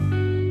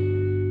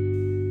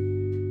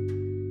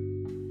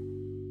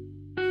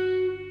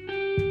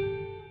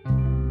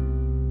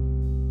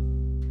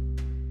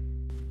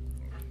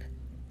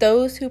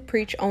Those who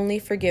preach only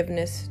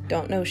forgiveness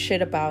don't know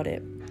shit about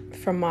it.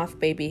 From Moth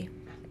Baby.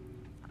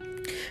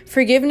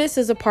 Forgiveness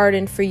is a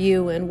pardon for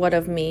you and what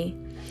of me.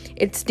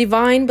 It's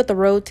divine, but the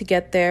road to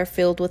get there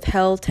filled with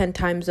hell 10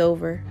 times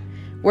over.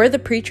 We're the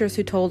preachers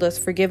who told us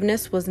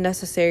forgiveness was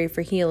necessary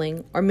for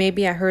healing, or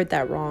maybe I heard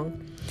that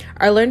wrong.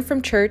 I learned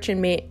from church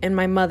and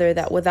my mother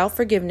that without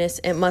forgiveness,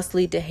 it must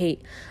lead to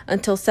hate.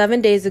 Until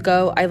 7 days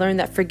ago, I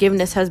learned that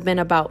forgiveness has been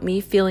about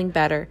me feeling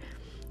better.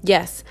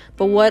 Yes,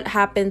 but what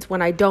happens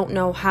when I don't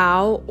know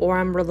how or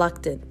I'm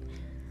reluctant?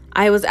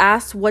 I was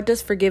asked, what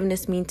does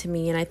forgiveness mean to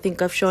me? And I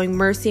think of showing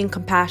mercy and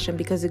compassion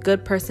because a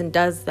good person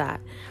does that.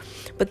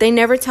 But they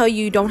never tell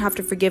you don't have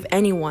to forgive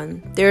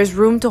anyone. There is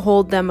room to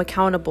hold them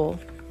accountable.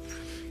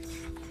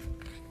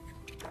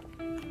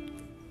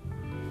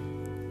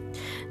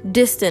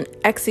 Distant,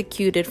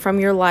 executed from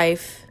your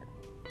life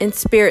in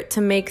spirit to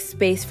make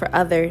space for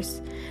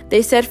others.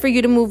 They said for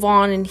you to move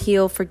on and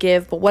heal,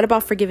 forgive, but what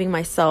about forgiving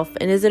myself?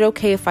 And is it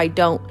okay if I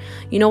don't?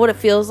 You know what it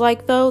feels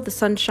like though? The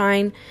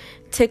sunshine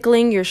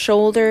tickling your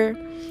shoulder,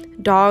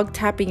 dog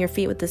tapping your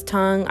feet with his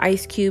tongue,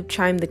 ice cube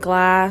chime the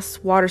glass,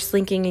 water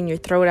slinking in your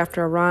throat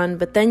after a run.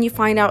 But then you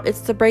find out it's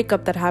the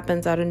breakup that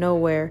happens out of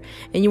nowhere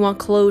and you want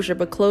closure,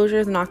 but closure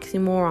is an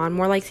oxymoron,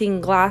 more like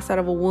seeing glass out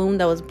of a wound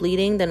that was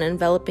bleeding than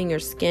enveloping your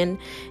skin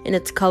in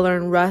its color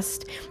and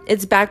rust.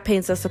 It's back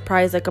pain's a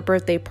surprise like a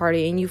birthday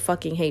party, and you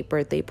fucking hate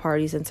birthday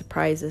parties and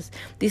surprises.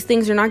 These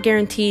things are not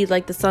guaranteed,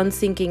 like the sun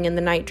sinking and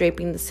the night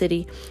draping the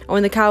city, or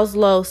when the cows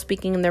low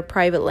speaking in their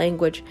private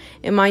language.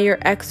 Am I your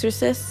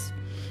exorcist?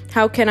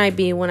 How can I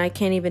be when I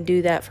can't even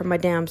do that for my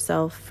damn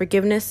self?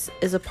 Forgiveness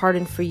is a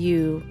pardon for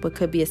you, but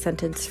could be a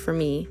sentence for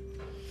me.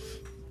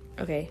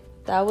 Okay,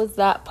 that was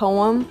that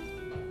poem.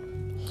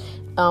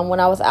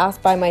 When I was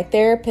asked by my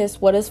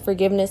therapist, what does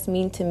forgiveness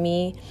mean to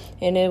me?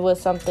 And it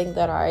was something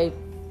that I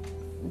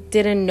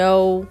didn't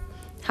know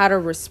how to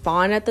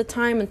respond at the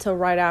time until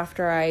right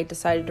after I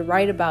decided to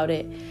write about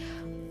it.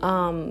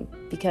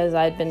 Because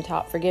I'd been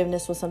taught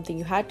forgiveness was something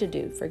you had to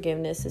do.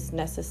 Forgiveness is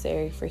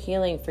necessary for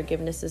healing.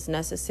 Forgiveness is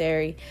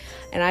necessary.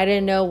 And I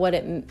didn't know what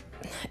it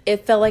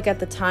felt like at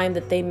the time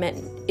that they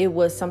meant it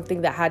was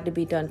something that had to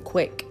be done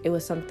quick. It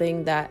was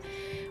something that,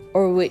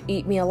 or would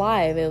eat me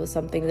alive. It was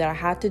something that I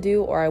had to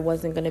do, or I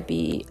wasn't going to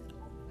be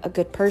a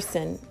good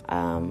person.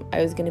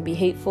 I was going to be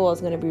hateful. I was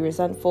going to be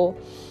resentful.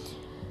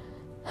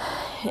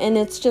 And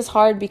it's just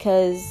hard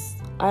because,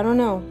 I don't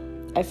know.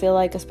 I feel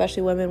like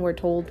especially women, we're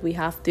told we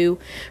have to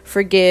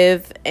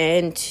forgive,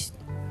 and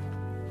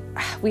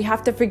we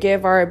have to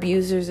forgive our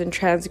abusers and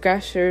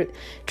transgressors,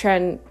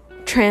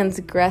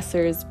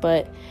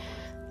 but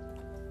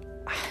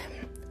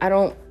I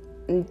don't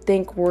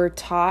think we're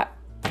taught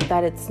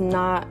that it's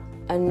not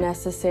a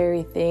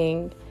necessary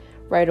thing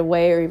right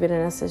away, or even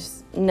a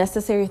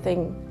necessary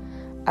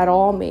thing at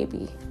all,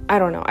 maybe. I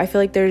don't know. I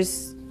feel like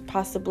there's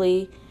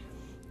possibly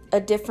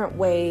a different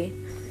way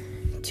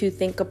to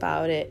think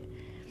about it,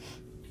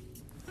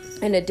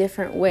 and a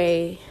different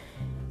way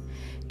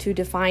to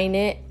define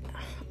it.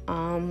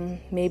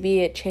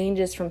 Maybe it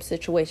changes from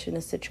situation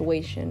to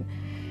situation.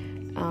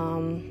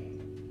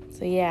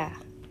 So yeah,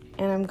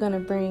 and I'm gonna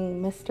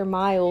bring Mr.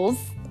 Miles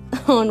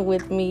on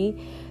with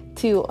me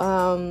to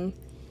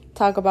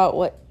talk about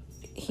what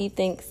he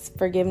thinks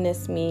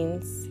forgiveness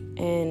means,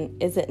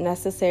 and is it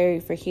necessary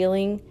for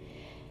healing,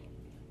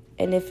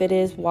 and if it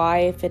is, why?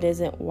 If it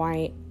isn't,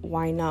 why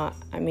not?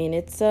 I mean,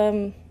 it's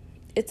a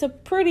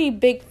pretty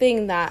big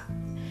thing that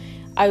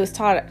I was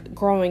taught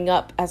growing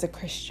up as a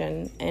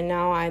Christian, and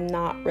now I'm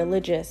not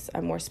religious.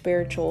 I'm more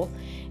spiritual,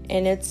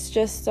 and it's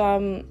just,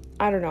 I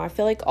don't know. I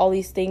feel like all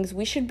these things,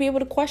 we should be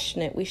able to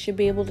question it. We should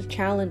be able to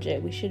challenge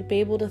it. We should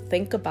be able to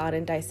think about it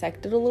and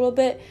dissect it a little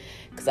bit,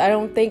 because I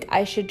don't think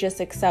I should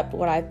just accept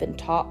what I've been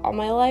taught all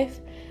my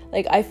life.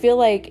 Like, I feel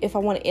like if I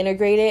want to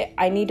integrate it,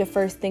 I need to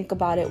first think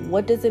about it.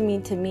 What does it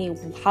mean to me?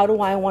 How do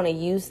I want to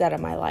use that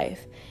in my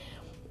life?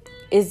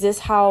 Is this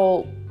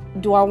how,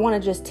 do I want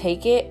to just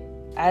take it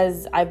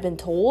as I've been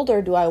told,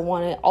 or do I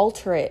want to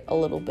alter it a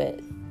little bit,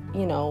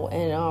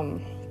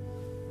 and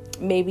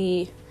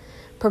maybe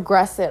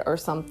progress it or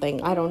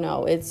something? I don't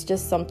know. It's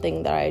just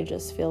something that I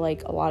just feel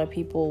like a lot of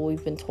people,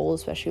 we've been told,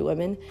 especially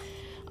women,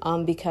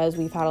 because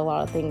we've had a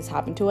lot of things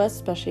happen to us,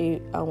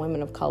 especially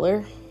women of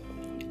color.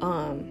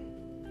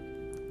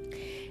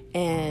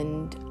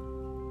 And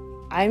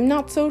I'm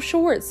not so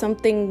sure it's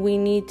something we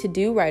need to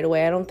do right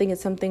away. I don't think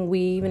it's something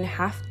we even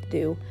have to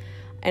do.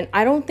 And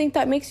I don't think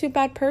that makes you a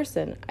bad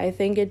person. I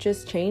think it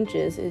just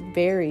changes. It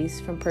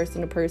varies from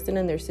person to person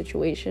and their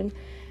situation.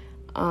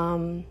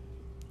 So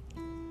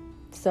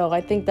I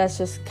think that's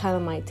just kind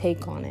of my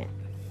take on it.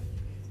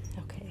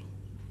 Okay.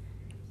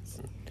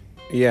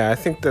 Yeah, I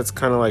think that's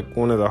kind of like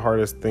one of the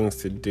hardest things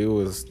to do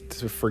is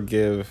to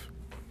forgive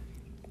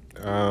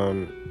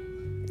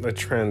a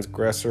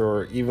transgressor,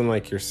 or even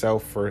like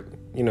yourself for,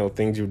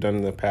 things you've done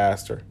in the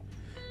past, or,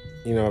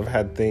 I've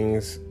had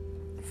things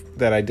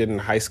that I did in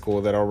high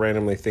school that I'll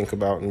randomly think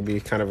about and be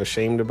kind of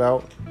ashamed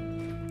about,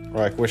 or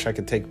like wish I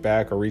could take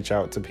back, or reach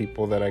out to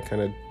people that I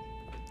kind of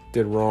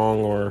did wrong,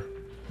 or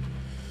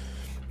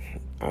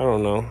I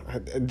don't know. I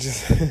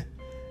just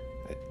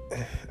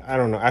I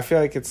don't know. I feel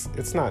like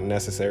it's not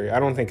necessary. I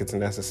don't think it's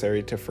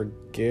necessary to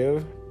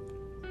forgive.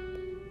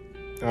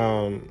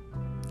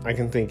 I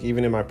can think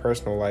even in my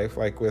personal life,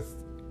 like with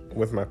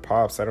my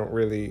pops, I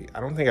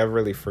don't think I've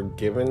really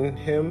forgiven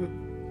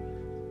him.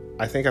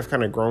 I think I've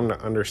kind of grown to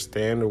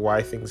understand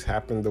why things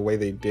happened the way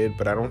they did,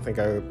 but I don't think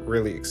I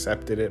really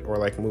accepted it or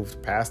like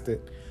moved past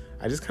it.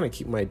 I just kind of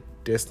keep my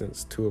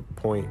distance to a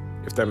point,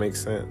 if that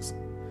makes sense.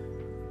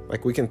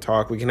 Like, we can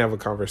talk, we can have a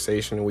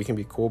conversation, and we can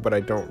be cool, but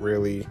I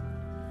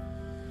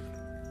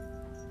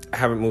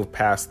haven't moved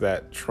past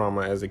that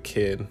trauma as a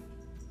kid.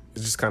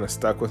 It's just kind of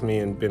stuck with me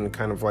and been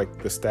kind of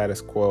like the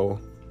status quo.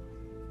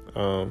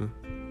 But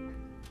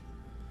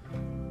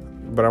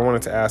I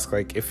wanted to ask,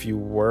 like, if you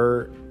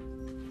were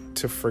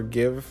to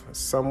forgive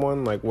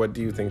someone, like, what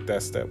do you think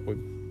that step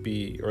would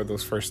be, or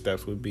those first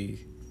steps would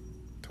be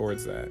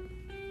towards that?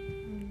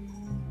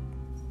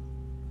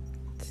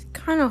 It's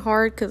kind of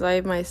hard because I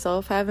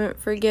myself haven't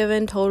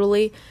forgiven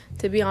totally,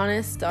 to be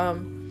honest.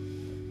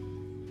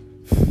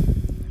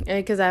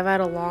 Because I've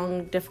had a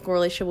long, difficult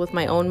relationship with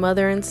my own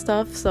mother and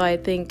stuff. So I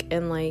think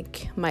in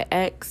like my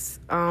ex,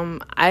 I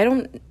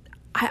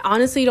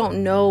honestly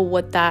don't know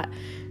what that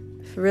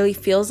really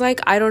feels like.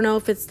 I don't know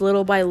if it's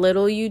little by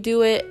little you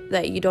do it,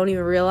 that you don't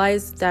even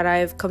realize. That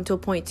I've come to a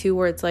point too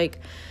where it's like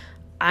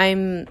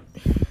I'm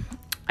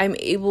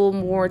able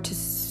more to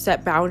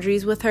set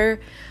boundaries with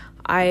her.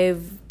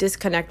 I've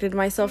disconnected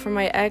myself from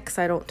my ex.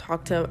 I don't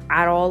talk to him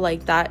at all.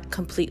 Like, that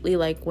completely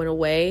like went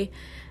away.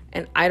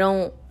 And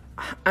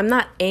I'm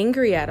not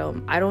angry at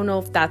him. I don't know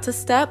if that's a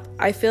step.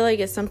 I feel like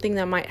it's something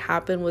that might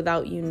happen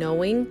without you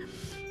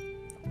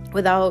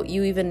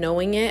even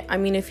knowing it. I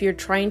mean, if you're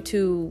trying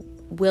to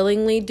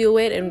willingly do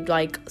it and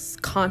like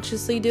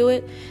consciously do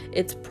it,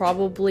 it's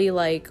probably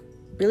like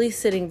really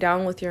sitting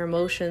down with your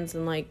emotions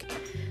and like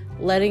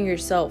letting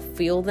yourself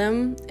feel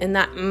them. And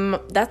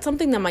that's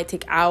something that might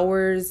take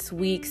hours,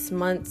 weeks,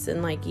 months,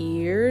 and like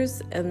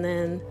years. And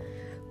then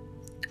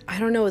I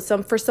don't know,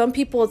 for some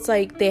people it's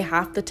like they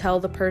have to tell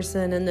the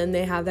person, and then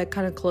they have that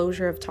kind of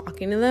closure of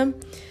talking to them.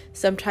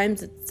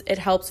 Sometimes it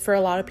helps for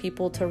a lot of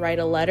people to write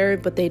a letter,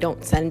 but they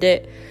don't send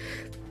it.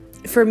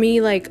 For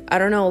me, like, I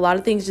don't know, a lot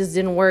of things just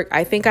didn't work.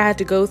 I think I had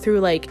to go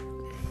through like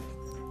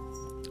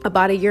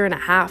about 1.5 years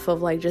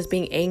of like just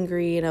being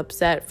angry and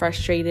upset,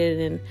 frustrated,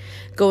 and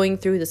going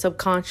through the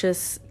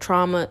subconscious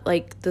trauma,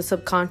 like the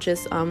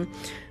subconscious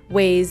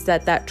ways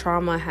that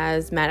trauma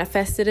has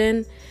manifested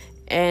in.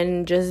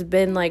 And just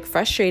been like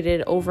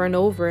frustrated over and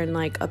over, and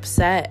like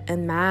upset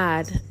and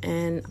mad.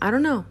 And I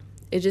don't know,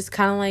 it just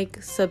kind of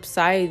like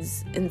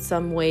subsides in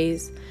some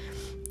ways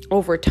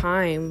over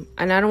time.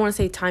 And I don't want to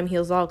say time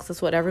heals all, because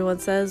that's what everyone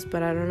says,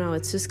 but I don't know,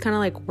 it's just kind of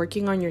like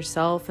working on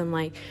yourself, and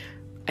like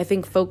I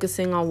think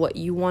focusing on what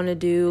you want to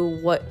do,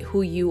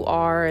 who you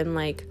are, and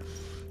like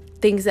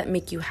things that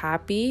make you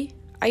happy,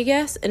 I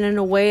guess. And in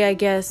a way, I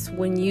guess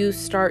when you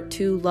start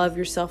to love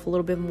yourself a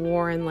little bit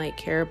more and like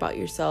care about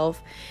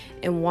yourself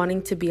and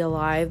wanting to be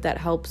alive, that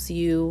helps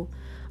you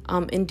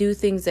and do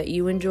things that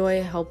you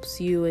enjoy, helps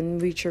you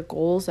and reach your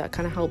goals. That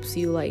kind of helps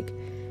you like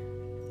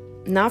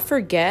not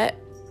forget,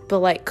 but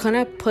like kind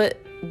of put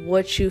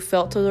what you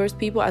felt to those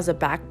people as a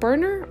back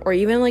burner, or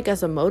even like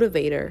as a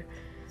motivator,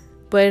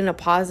 but in a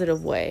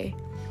positive way.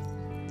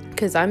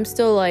 Because I'm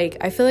still like,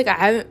 I feel like I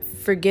haven't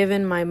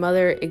forgiven my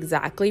mother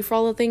exactly for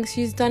all the things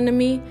she's done to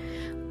me,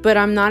 but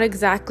I'm not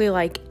exactly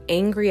like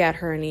angry at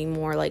her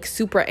anymore, like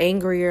super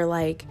angry, or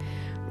like,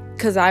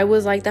 because I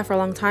was like that for a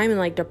long time and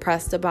like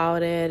depressed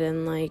about it,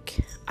 and like,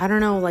 I don't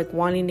know, like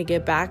wanting to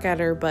get back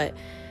at her. But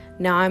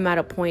now I'm at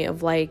a point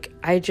of like,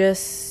 I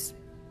just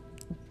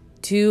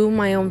do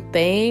my own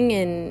thing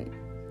and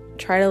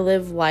try to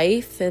live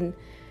life. And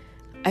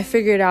I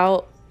figured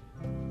out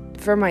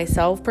for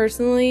myself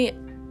personally,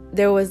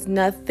 there was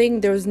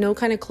no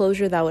kind of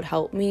closure that would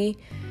help me.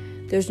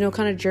 There's no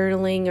kind of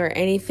journaling or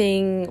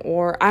anything,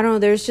 or I don't know,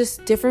 there's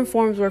just different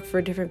forms work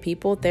for different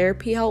people.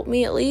 Therapy helped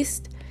me, at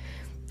least,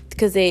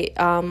 because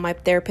my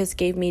therapist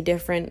gave me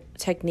different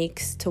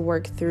techniques to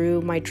work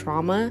through my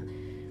trauma.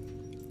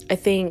 I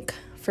think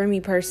for me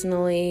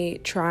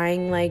personally,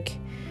 trying like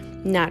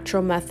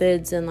natural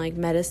methods and like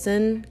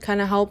medicine kind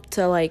of helped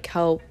to like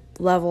help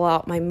level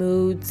out my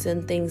moods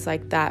and things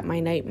like that, my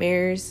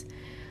nightmares,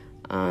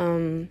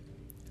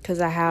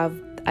 because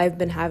I've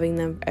been having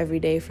them every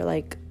day for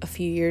like a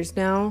few years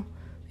now,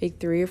 like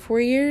 3 or 4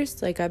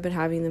 years. Like, I've been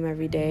having them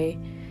every day.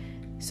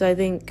 So I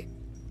think,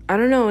 I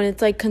don't know, and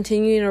it's like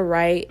continuing to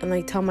write and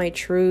like tell my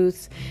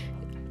truth,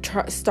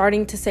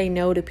 starting to say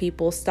no to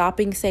people,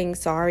 stopping saying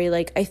sorry.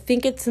 Like, I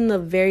think it's in the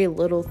very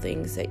little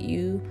things that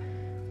you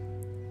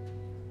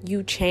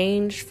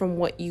change from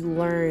what you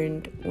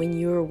learned when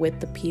you were with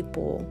the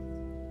people,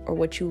 or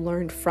what you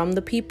learned from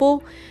the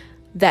people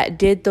that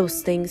did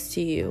those things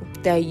to you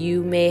that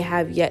you may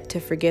have yet to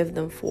forgive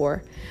them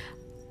for.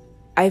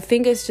 I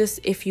think it's just,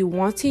 if you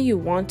want to, you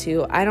want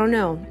to. I don't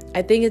know.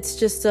 I think it's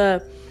just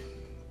a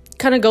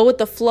kind of go with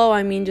the flow.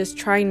 I mean, just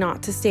try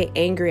not to stay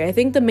angry. I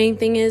think the main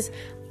thing is,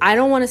 I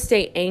don't want to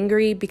stay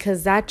angry,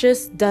 because that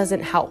just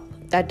doesn't help.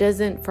 that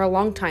doesn't for a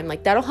long time.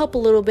 Like, that'll help a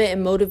little bit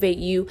and motivate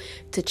you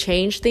to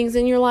change things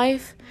in your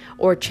life,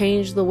 or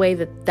change the way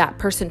that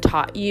person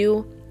taught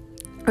you,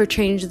 or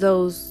change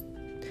those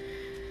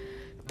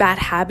bad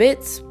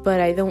habits.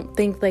 But I don't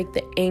think like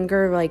the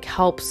anger like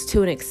helps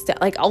to an extent,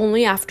 like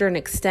only after an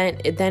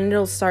extent. Then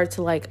it'll start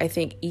to like, I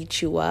think,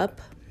 eat you up.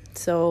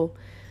 So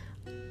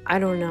I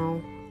don't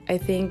know. I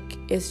think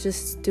it's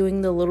just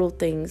doing the little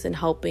things and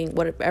helping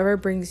whatever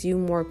brings you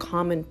more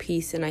calm and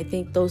peace. And I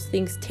think those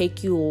things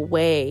take you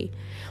away,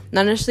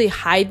 not necessarily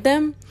hide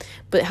them,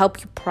 but help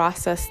you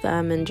process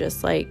them and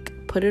just like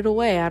put it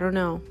away. I don't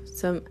know.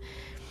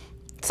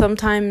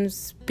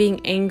 Sometimes being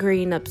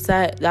angry and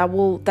upset, that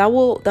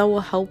will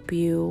help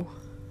you.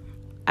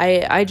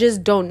 I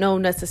just don't know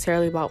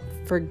necessarily about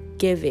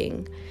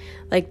forgiving.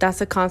 Like,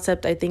 that's a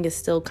concept I think is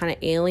still kind of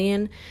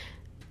alien.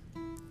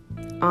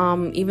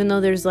 Even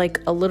though there's like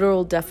a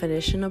literal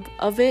definition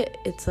of it,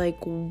 it's like,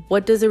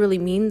 what does it really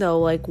mean though?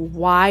 Like,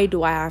 why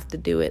do I have to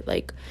do it?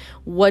 Like,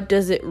 what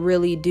does it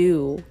really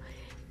do?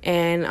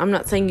 And I'm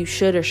not saying you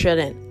should or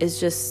shouldn't. It's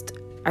just,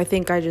 I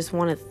think I just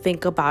want to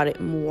think about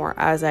it more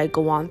as I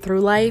go on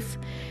through life,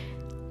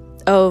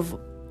 of,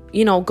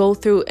 you know, go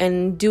through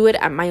and do it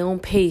at my own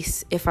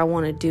pace if I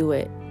want to do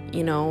it,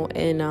 you know,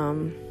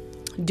 and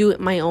do it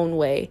my own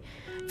way.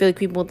 I feel like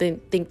people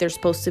think there's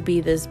supposed to be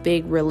this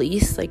big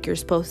release, like you're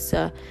supposed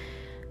to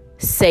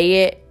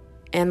say it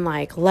and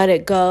like let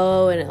it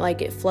go, and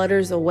it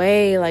flutters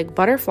away like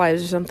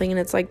butterflies or something. And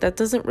it's like, that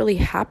doesn't really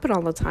happen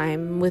all the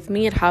time. With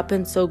me, it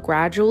happens so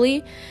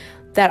gradually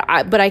that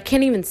I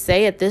can't even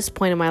say at this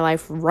point in my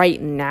life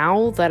right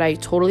now that I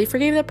totally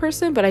forgave that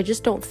person, but I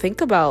just don't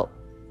think about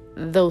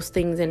those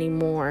things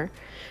anymore,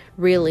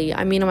 really.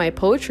 I mean, in my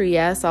poetry,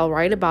 yes, I'll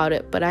write about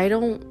it, but I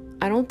don't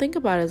think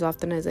about it as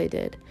often as I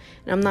did.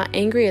 And I'm not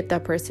angry at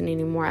that person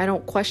anymore. I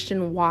don't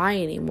question why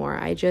anymore.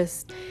 I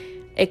just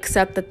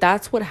accept that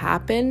that's what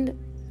happened,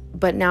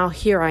 but now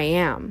here I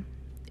am,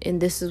 and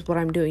this is what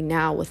I'm doing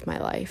now with my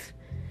life.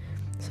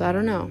 So I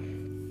don't know.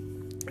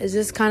 It's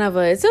just kind of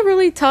it's a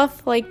really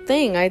tough like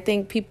thing. I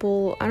think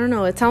people, I don't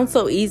know, it sounds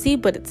so easy,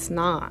 but it's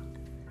not.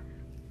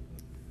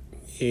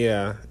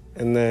 Yeah.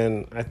 And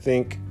then I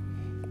think,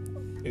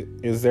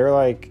 is there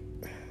like,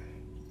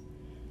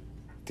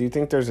 do you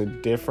think there's a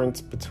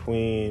difference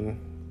between,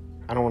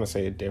 I don't want to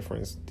say a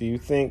difference. Do you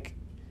think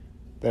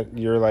that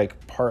you're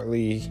like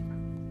partly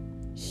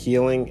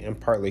healing and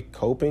partly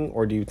coping?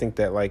 Or do you think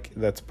that like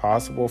that's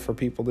possible for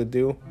people to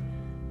do?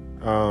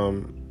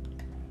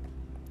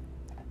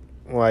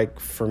 Like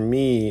for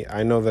me,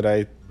 I know that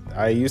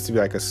I used to be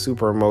like a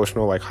super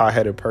emotional, like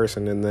hot-headed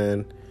person. And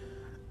then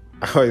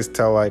I always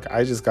tell like,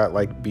 I just got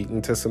like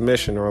beaten to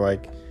submission, or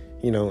like,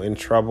 you know, in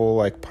trouble,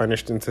 like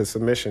punished into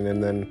submission.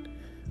 And then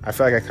I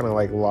feel like I kind of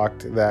like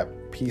locked that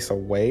piece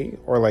away,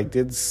 or like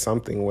did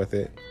something with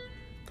it,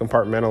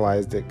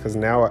 compartmentalized it. Cause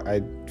now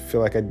I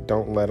feel like I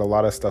don't let a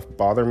lot of stuff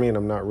bother me, and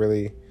I'm not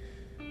really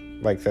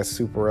like that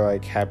super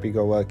like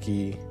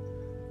happy-go-lucky,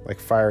 like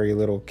fiery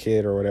little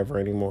kid or whatever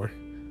anymore.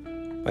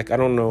 Like, I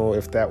don't know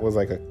if that was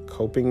like a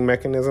coping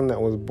mechanism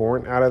that was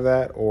born out of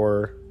that,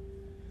 or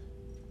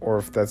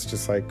if that's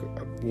just like,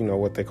 you know,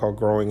 what they call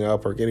growing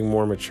up or getting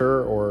more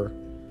mature, or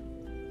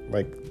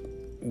like,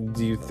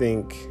 do you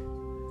think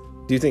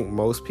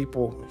most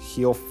people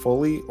heal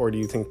fully, or do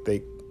you think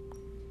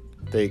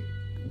they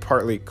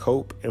partly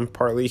cope and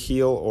partly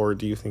heal, or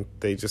do you think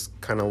they just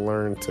kind of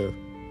learn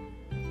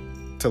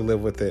to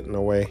live with it in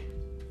a way?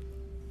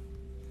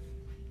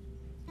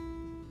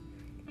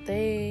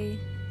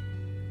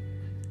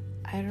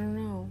 I don't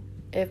know.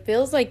 It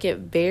feels like it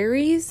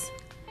varies.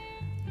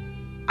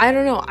 I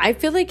don't know. I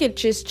feel like it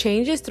just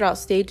changes throughout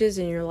stages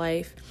in your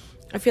life.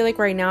 I feel like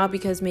right now,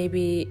 because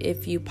maybe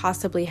if you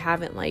possibly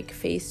haven't like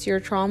faced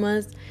your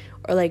traumas,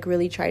 or like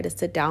really try to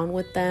sit down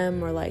with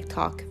them, or like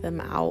talk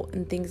them out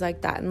and things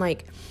like that, and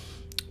like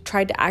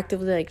try to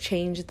actively like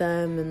change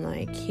them and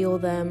like heal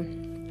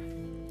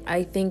them,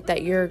 I think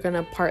that you're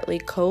gonna partly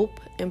cope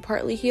and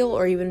partly heal,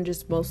 or even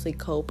just mostly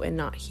cope and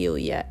not heal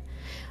yet.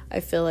 I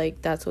feel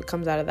like that's what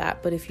comes out of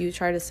that. But if you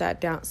try to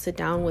sit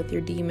down with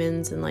your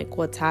demons and like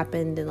what's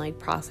happened, and like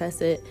process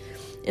it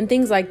and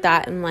things like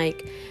that, and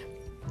like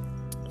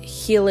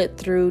heal it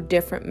through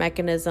different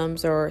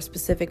mechanisms or a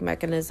specific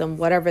mechanism,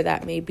 whatever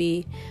that may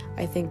be,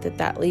 I think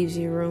that leaves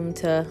you room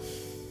to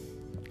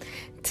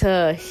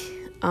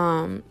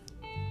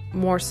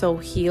more so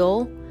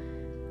heal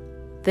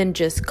than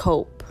just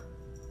cope.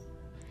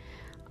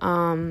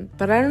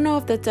 But I don't know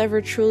if that's ever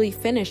truly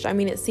finished. I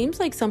mean, it seems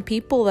like some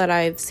people that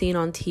I've seen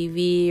on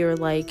TV, or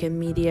like in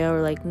media,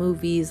 or like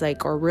movies,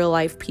 like, or real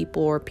life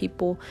people, or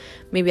people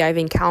maybe I've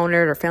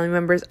encountered, or family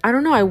members, I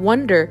don't know, I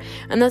wonder.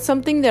 And that's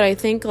something that I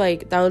think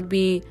like that would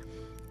be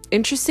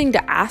interesting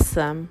to ask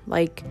them.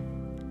 Like,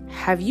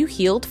 have you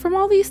healed from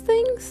all these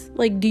things?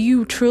 Like, do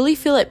you truly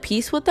feel at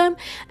peace with them?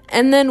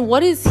 And then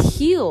what is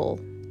heal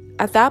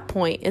at that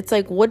point? It's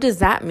like, what does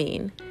that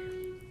mean?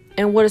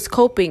 And what is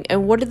coping?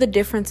 And what are the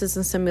differences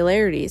and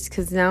similarities?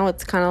 Because now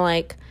it's kind of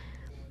like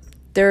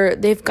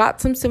they've got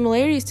some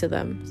similarities to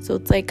them. So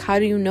it's like, how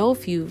do you know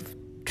if you've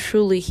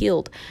truly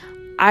healed?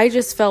 I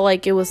just felt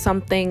like it was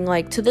something,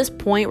 like, to this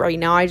point right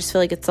now, I just feel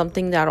like it's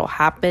something that'll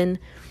happen.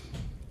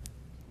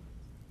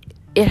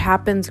 It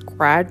happens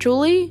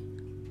gradually,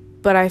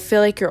 but I feel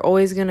like you're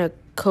always going to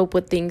cope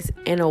with things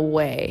in a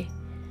way.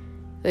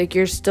 Like,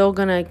 you're still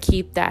going to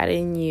keep that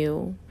in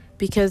you.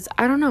 Because,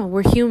 I don't know,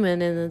 we're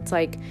human, and it's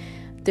like,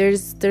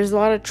 there's a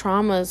lot of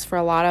traumas for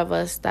a lot of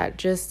us that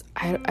just,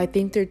 I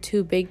think they're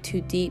too big,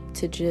 too deep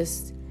to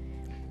just,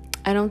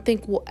 I don't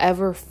think we'll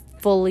ever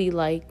fully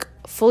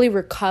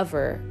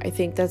recover. I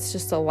think that's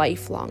just a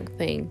lifelong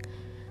thing.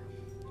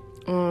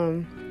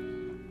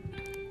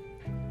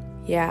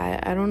 Yeah,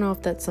 I don't know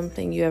if that's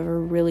something you ever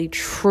really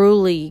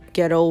truly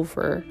get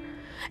over.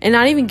 And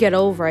not even get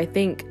over, I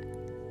think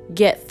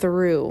get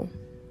through.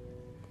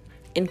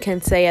 And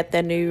can say at the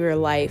end of your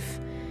life,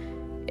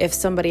 if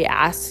somebody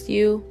asks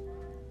you,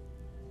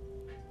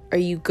 are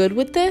you good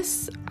with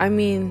this? I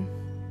mean,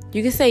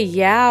 you can say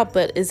yeah,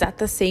 but is that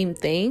the same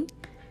thing?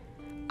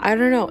 I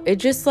don't know. It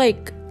just,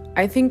 like,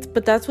 I think,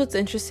 but that's what's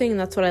interesting, and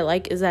that's what I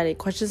like, is that it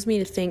questions me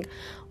to think,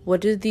 what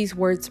do these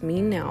words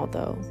mean now,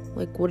 though?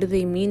 Like, what do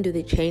they mean? Do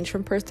they change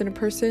from person to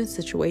person,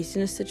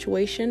 situation to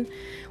situation?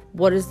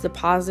 What is the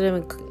positive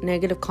and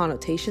negative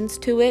connotations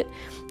to it?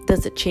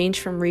 Does it change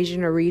from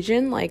region to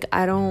region? Like,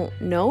 I don't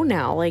know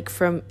now. Like,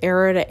 from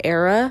era to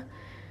era,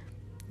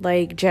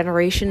 like,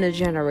 generation to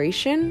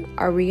generation,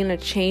 are we going to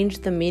change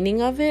the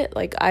meaning of it?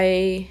 Like,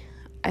 I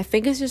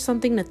think it's just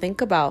something to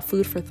think about,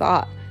 food for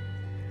thought.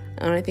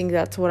 And I think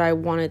that's what I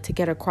wanted to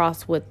get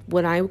across with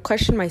when I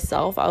questioned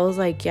myself. I was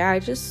like, yeah, I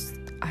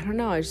don't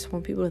know. I just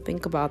want people to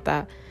think about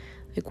that.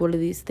 Like, what do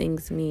these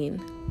things mean?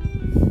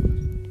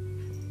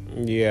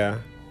 Yeah.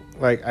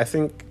 Like, I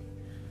think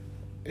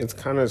it's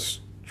kind of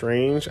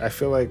strange. I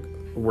feel like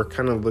we're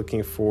kind of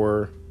looking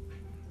for,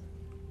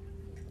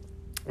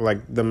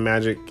 like, the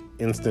magic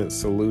instant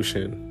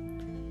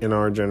solution in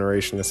our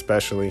generation,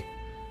 especially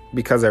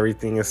because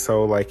everything is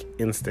so, like,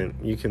 instant.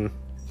 You can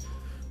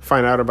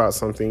find out about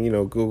something,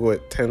 Google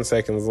it 10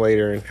 seconds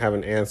later and have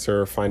an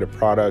answer, or find a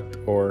product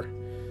or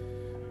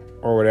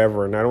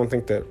whatever. And I don't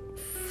think that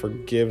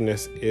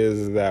forgiveness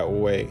is that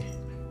way.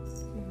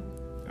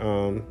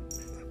 And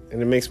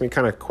it makes me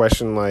kind of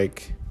question,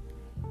 like,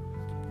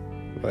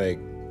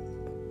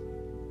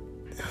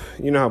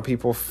 how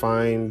people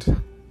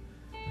find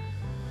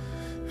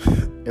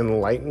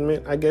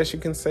enlightenment, I guess you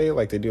can say.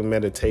 Like, they do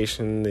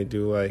meditation, they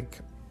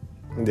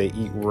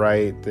eat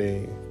right,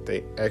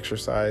 they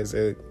exercise.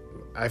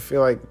 I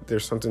feel like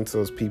there's something to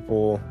those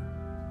people.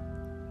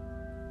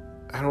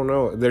 I don't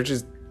know. They're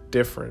just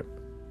different.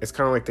 It's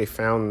kind of like they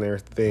found their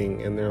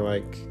thing and they're,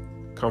 like,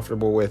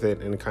 comfortable with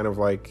it, and kind of,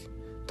 like,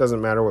 doesn't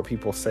matter what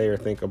people say or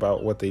think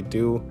about what they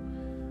do.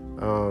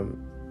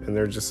 And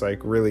they're just,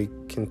 like, really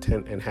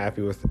content and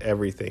happy with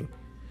everything.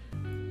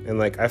 And,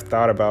 like, I've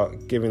thought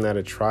about giving that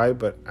a try,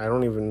 but I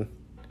wouldn't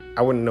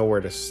know where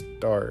to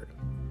start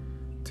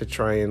to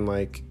try and,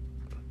 like,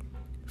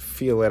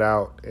 feel it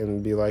out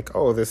and be like,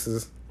 oh, this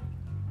is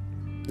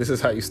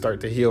how you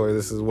start to heal, or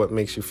this is what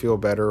makes you feel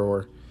better,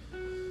 or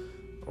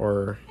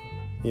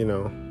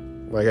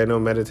like, I know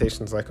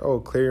meditation's like, oh,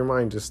 clear your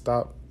mind, just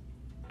stop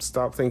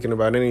thinking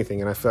about anything.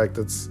 And I feel like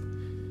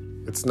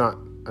it's not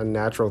a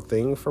natural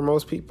thing for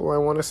most people. I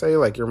want to say,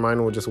 like, your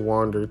mind will just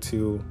wander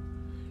to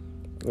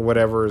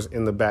whatever's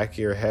in the back of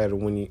your head.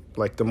 When you,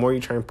 like, the more you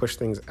try and push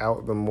things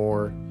out, the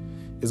more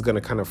is going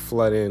to kind of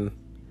flood in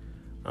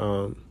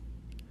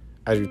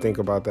as you think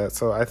about that.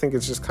 So I think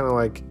it's just kind of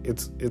like,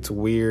 it's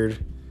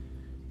weird.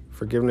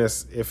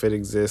 Forgiveness, if it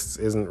exists,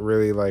 isn't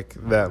really, like,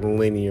 that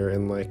linear,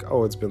 and, like,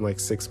 oh, it's been, like,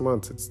 6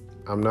 months,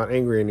 I'm not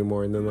angry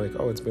anymore, and then, like,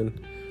 oh, it's been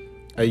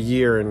a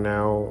year, and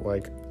now,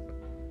 like,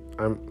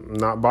 I'm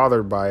not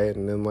bothered by it,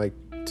 and then, like,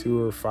 2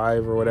 or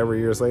 5 or whatever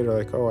years later,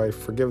 like, oh, I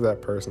forgive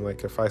that person.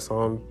 Like, if I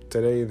saw him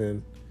today,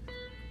 then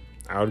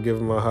I would give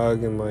him a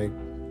hug and, like,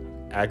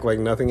 act like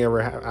nothing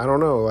ever happened. I don't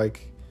know,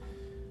 like,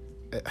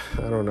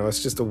 I don't know,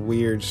 it's just a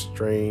weird,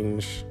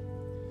 strange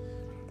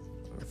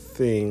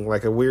thing,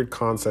 like a weird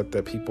concept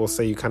that people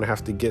say you kind of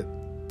have to get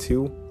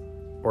to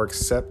or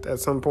accept at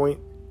some point,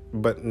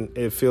 but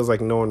it feels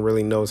like no one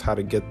really knows how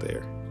to get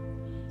there.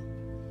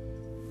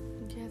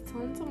 Yeah, it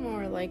sounds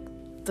more like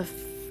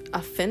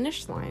a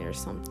finish line or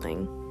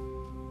something.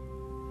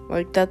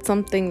 Like, that's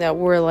something that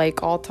we're,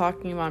 like, all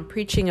talking about and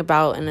preaching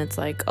about, and it's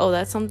like, oh,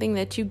 that's something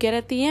that you get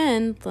at the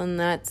end, and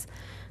that's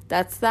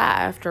that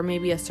after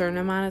maybe a certain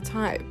amount of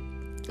time.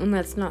 And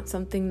that's not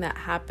something that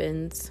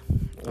happens.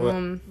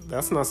 Well,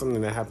 that's not something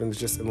that happens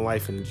just in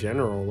life in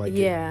general. Like,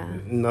 yeah,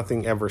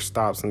 nothing ever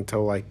stops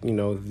until, like,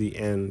 the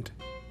end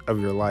of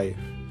your life.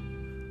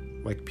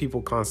 Like,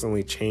 people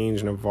constantly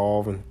change and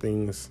evolve, and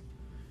things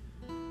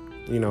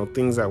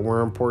that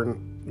were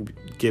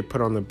important get put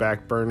on the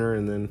back burner,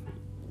 and then,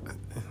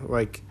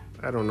 like,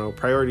 I don't know,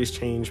 priorities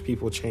change,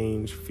 people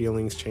change,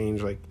 feelings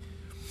change, like,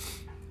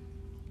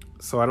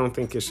 so I don't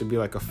think it should be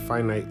like a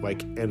finite,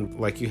 like, and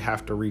like you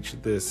have to reach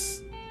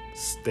this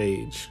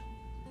stage.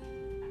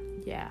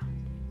 Yeah.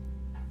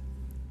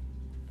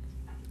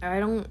 I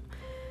don't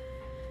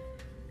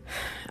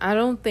I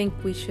don't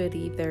think we should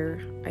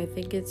either. I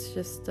think it's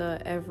just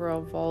a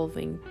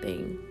ever-evolving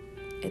thing.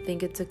 I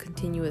think it's a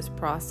continuous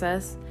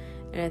process.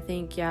 And I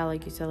think, yeah,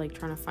 like you said, like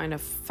trying to find a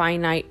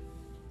finite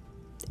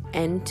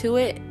end to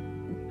it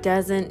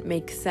doesn't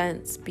make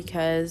sense,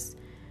 because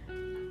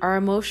our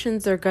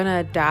emotions are going to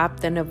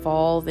adapt and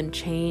evolve and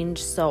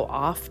change so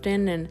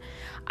often. And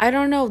I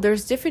don't know,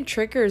 there's different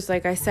triggers.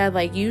 Like I said,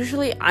 like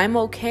usually I'm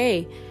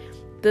okay.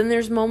 Then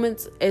there's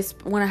moments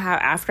when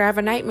after I have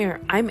a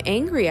nightmare, I'm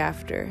angry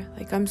after.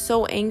 Like I'm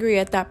so angry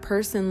at that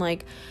person.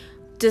 Like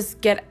just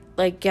get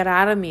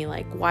out of me.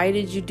 Like, why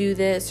did you do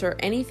this or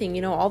anything?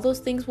 You know, all those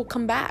things will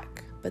come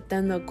back, but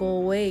then they'll go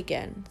away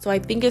again. So I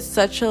think it's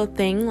such a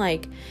thing,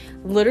 like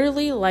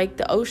literally like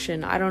the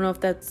ocean. I don't know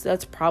if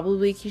that's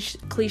probably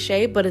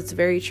cliche, but it's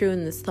very true.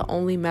 And it's the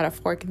only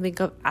metaphor I can think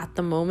of at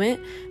the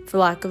moment, for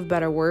lack of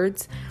better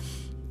words.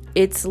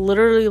 It's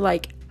literally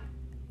like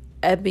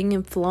ebbing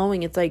and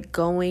flowing. It's like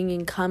going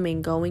and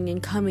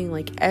coming,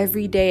 like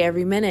every day,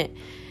 every minute.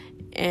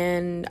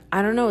 And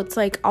I don't know, it's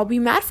like I'll be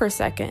mad for a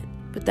second,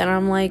 but then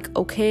I'm like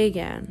okay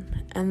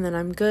again, and then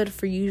I'm good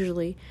for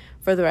the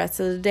rest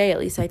of the day. At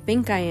least I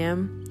think I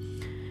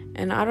am.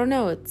 And I don't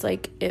know, it's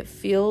like it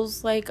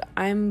feels like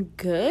I'm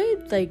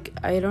good, like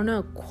I don't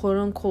know, quote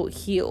unquote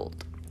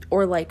healed,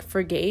 or like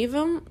forgave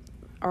him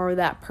or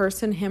that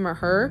person, him or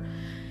her,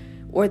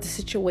 or the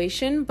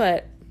situation.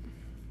 But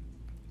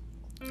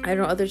I don't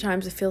know, other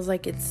times it feels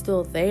like it's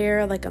still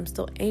there, like I'm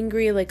still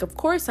angry. Like of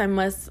course I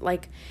must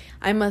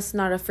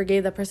not have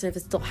forgave that person if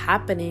it's still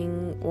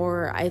happening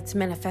or it's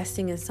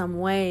manifesting in some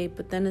way.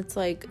 But then it's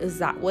like, is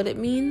that what it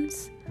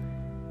means?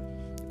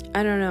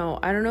 I don't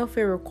know if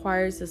it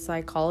requires a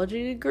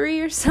psychology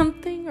degree or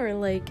something, or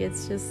like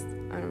it's just,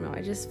 I don't know,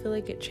 I just feel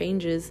like it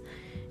changes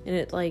and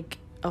it like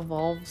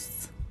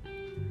evolves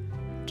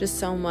just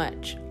so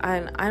much.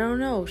 And I don't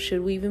know,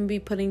 should we even be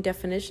putting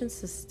definitions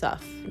to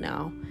stuff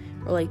now,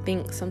 or like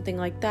think something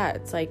like that?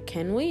 It's like,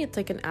 can we? It's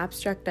like an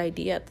abstract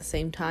idea at the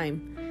same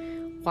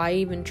time. Why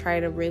even try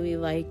to really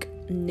like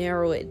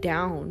narrow it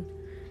down?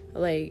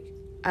 Like,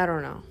 I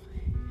don't know.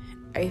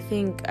 I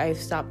think I've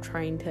stopped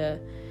trying to,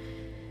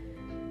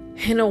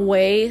 in a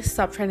way,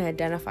 stop trying to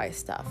identify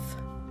stuff,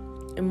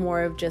 and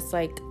more of just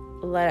like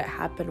let it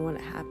happen when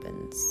it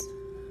happens.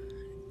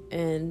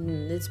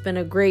 And it's been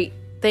a great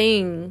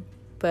thing,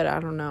 but I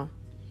don't know,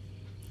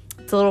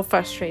 it's a little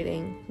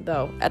frustrating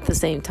though at the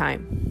same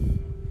time.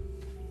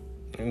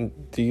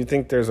 And do you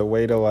think there's a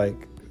way to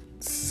like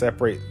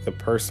separate the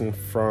person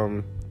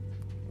from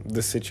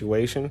the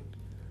situation,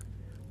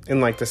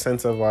 in like the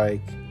sense of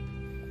like,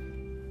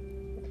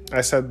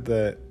 I said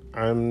that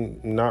I'm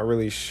not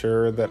really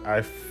sure that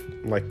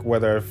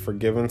whether I've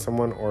forgiven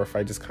someone or if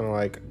I just kind of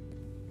like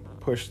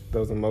push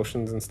those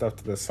emotions and stuff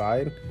to the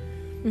side.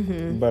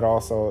 Mm-hmm. But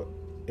also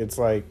it's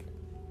like,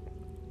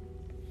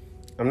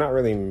 I'm not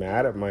really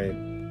mad at my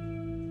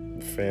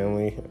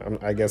family.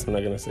 I guess I'm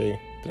not going to say,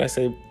 did I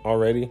say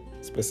already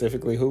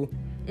specifically who?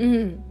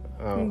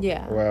 Mm-hmm.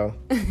 Yeah. Well.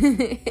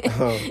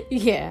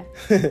 Yeah.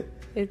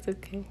 It's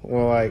okay.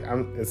 Well, like,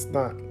 it's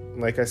not,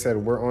 like I said,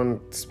 we're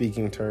on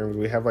speaking terms.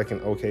 We have like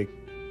an okay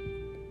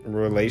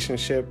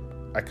relationship.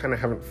 I kind of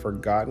haven't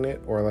forgotten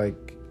it, or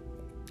like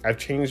I've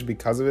changed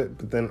because of it.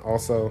 But then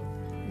also,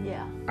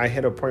 yeah, I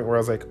hit a point where I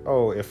was like,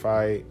 oh, if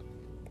I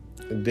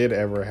did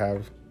ever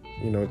have,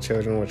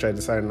 children, which I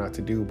decided not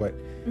to do, but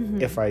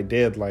mm-hmm. if I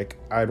did, like,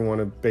 I'd want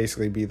to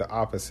basically be the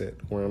opposite,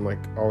 where I'm like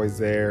always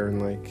there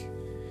and like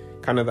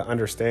kind of the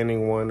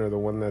understanding one, or the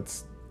one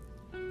that's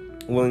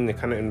willing to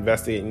kind of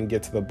investigate and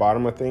get to the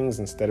bottom of things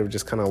instead of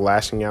just kind of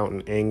lashing out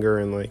in anger.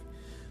 And like,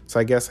 so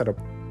I guess at a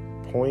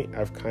point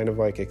I've kind of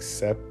like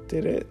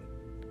accepted it,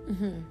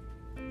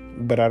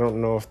 mm-hmm. but I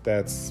don't know if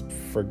that's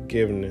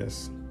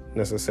forgiveness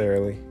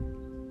necessarily.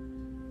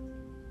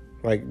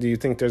 Like, do you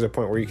think there's a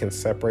point where you can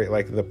separate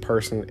like the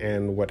person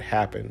and what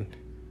happened?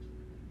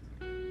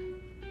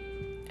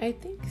 I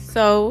think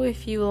so.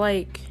 If you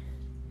like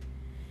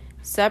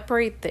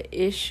separate the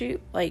issue,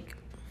 like,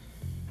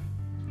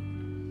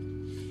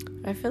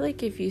 I feel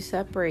like if you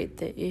separate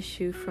the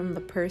issue from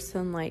the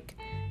person, like,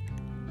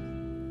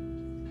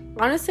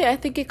 honestly, I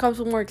think it comes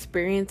with more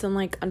experience and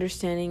like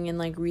understanding and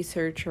like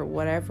research or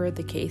whatever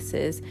the case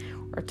is,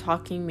 or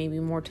talking maybe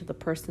more to the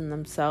person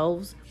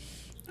themselves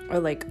or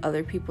like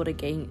other people to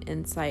gain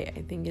insight.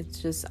 I think it's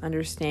just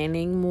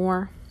understanding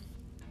more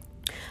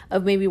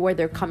of maybe where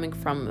they're coming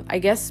from. I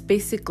guess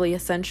basically,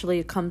 essentially,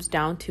 it comes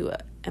down to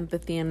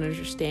empathy and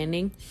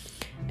understanding.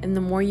 And the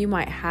more you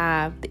might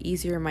have, the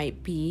easier it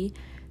might be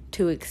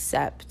to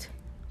accept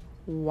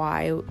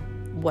why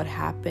what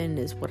happened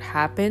is what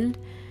happened.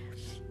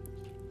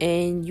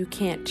 And you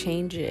can't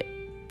change it,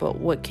 but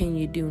what can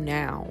you do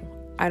now?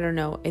 I don't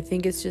know. I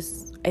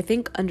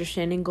think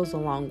understanding goes a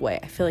long way.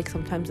 I feel like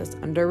sometimes that's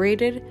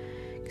underrated,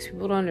 because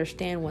people don't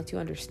understand. Once you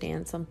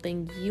understand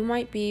something, you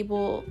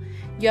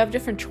have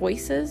different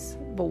choices,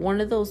 but one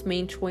of those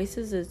main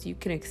choices is you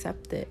can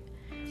accept it.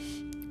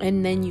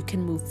 And then you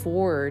can move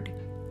forward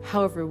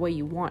however way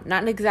you want.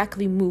 Not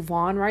exactly move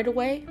on right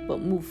away,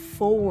 but move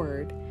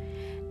forward.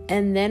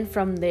 And then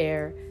from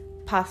there,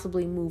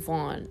 possibly move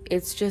on.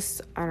 It's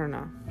just, I don't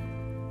know,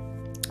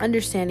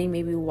 understanding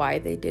maybe why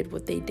they did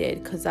what they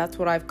did, because that's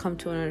what I've come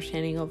to an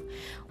understanding of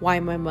why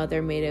my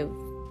mother may have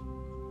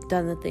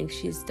done the things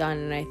she's done.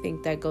 And I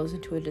think that goes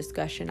into a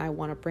discussion I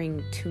want to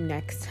bring to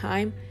next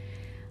time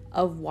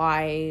of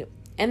why.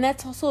 And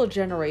that's also a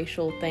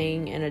generational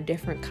thing and a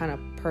different kind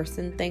of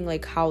person thing,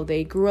 like how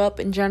they grew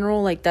up in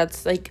general. Like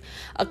that's like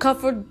a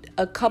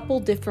couple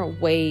different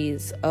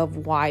ways of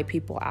why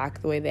people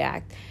act the way they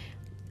act.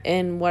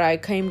 And what I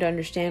came to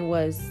understand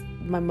was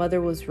my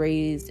mother was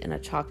raised in a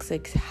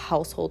toxic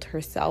household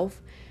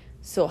herself.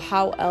 So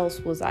how else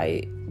would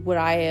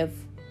I have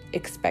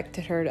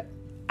expected her to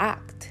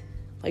act?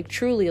 Like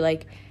truly,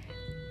 like,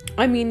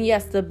 I mean,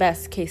 yes, the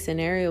best case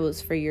scenario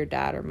is for your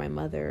dad or my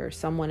mother or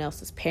someone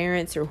else's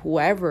parents or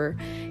whoever,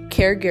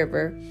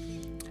 caregiver,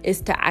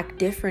 is to act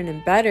different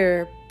and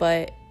better.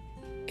 But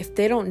if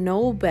they don't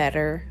know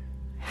better,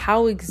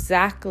 how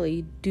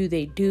exactly do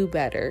they do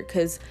better?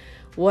 Because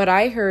what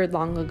I heard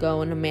long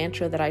ago, and a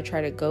mantra that I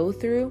try to go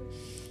through,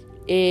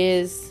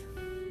 is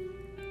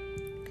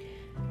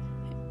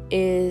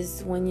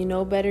when you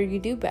know better, you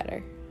do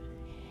better.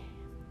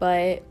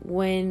 But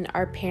when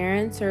our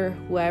parents or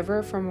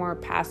whoever from our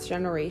past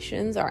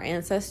generations, our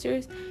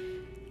ancestors,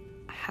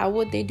 how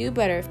would they do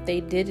better if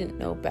they didn't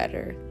know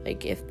better?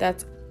 Like if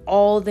that's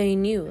all they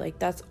knew, like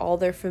that's all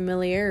their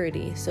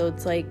familiarity. So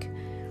it's like,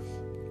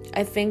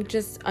 I think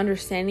just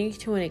understanding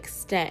to an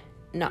extent,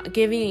 not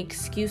giving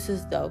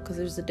excuses though, because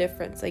there's a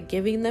difference, like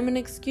giving them an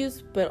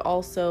excuse, but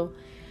also,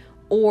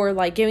 or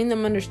like giving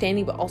them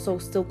understanding, but also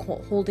still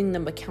holding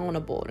them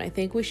accountable. And I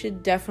think we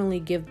should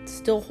definitely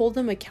still hold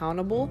them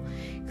accountable,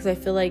 because I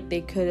feel like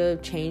they could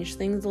have changed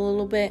things a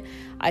little bit.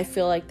 I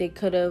feel like they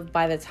could have,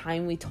 by the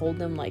time we told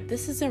them like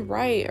this isn't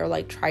right, or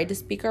like tried to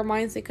speak our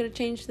minds, they could have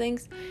changed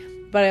things.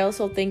 But I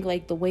also think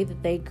like the way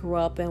that they grew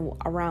up and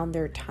around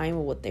their time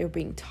of what they were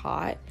being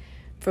taught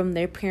from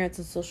their parents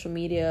and social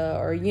media,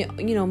 or you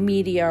know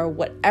media or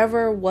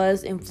whatever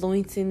was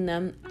influencing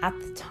them at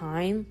the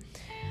time,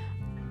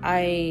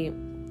 I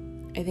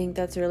think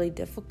that's really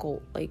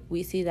difficult. Like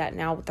we see that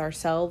now with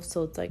ourselves,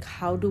 so it's like,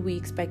 how do we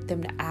expect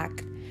them to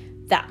act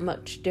that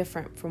much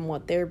different from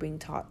what they're being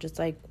taught? Just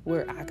like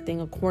we're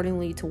acting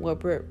accordingly to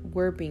what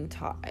we're being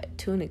taught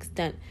to an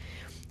extent.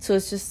 So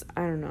it's just,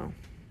 I don't know.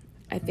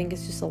 I think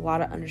it's just a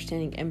lot of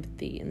understanding,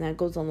 empathy, and that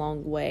goes a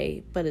long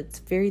way, but it's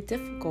very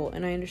difficult.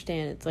 And I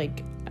understand, it's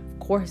like, of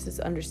course it's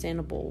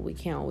understandable. We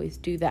can't always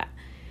do that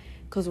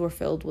because we're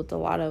filled with a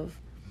lot of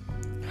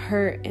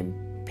hurt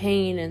and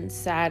pain and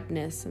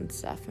sadness and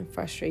stuff and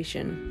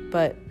frustration.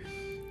 But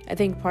I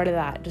think part of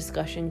that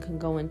discussion can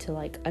go into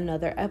like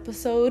another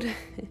episode.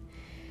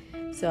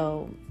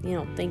 So,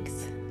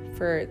 thanks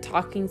for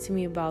talking to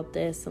me about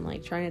this and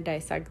like trying to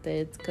dissect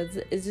it, because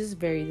it's just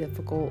very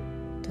difficult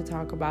to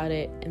talk about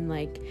it and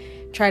like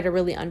try to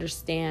really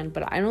understand.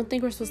 But I don't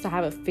think we're supposed to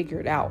have it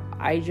figured out.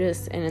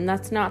 And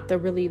that's not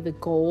really the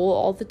goal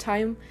all the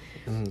time,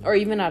 or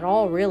even at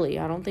all, really.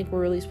 I don't think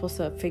we're really supposed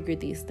to figure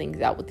these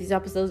things out with these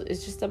episodes.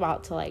 It's just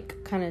about to like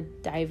kind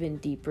of dive in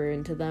deeper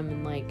into them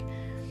and like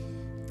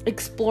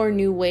explore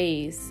new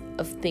ways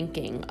of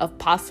thinking, of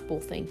possible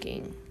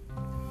thinking.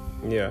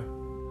 Yeah.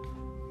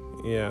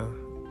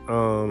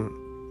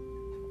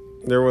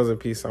 There was a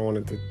piece I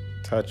wanted to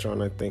touch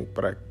on, I think,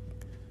 but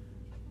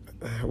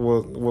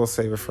we'll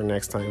save it for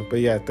next time. But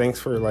yeah, thanks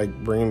for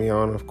like bringing me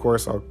on. Of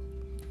course,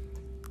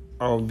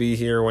 I'll be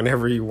here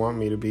whenever you want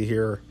me to be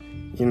here,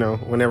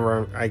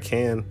 whenever I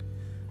can.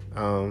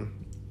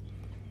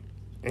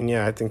 And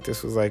yeah, I think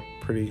this was like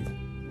pretty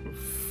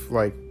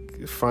like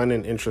fun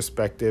and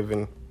introspective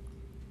and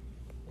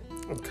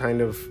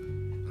kind of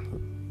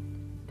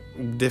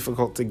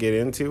difficult to get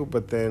into,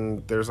 but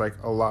then there's like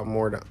a lot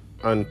more to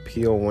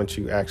unpeel once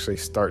you actually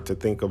start to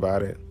think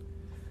about it.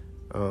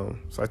 So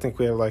I think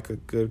we have like a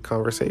good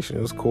conversation.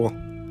 It was cool.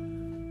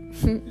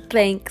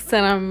 Thanks.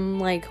 And I'm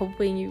like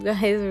hoping you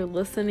guys are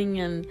listening,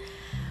 and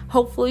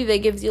hopefully that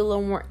gives you a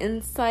little more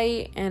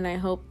insight, and I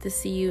hope to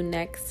see you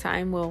next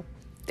time. Well,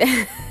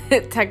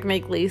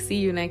 technically see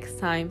you next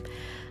time.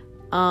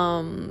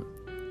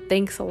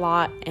 Thanks a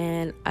lot,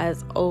 and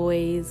as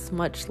always,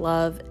 much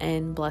love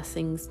and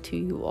blessings to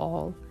you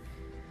all.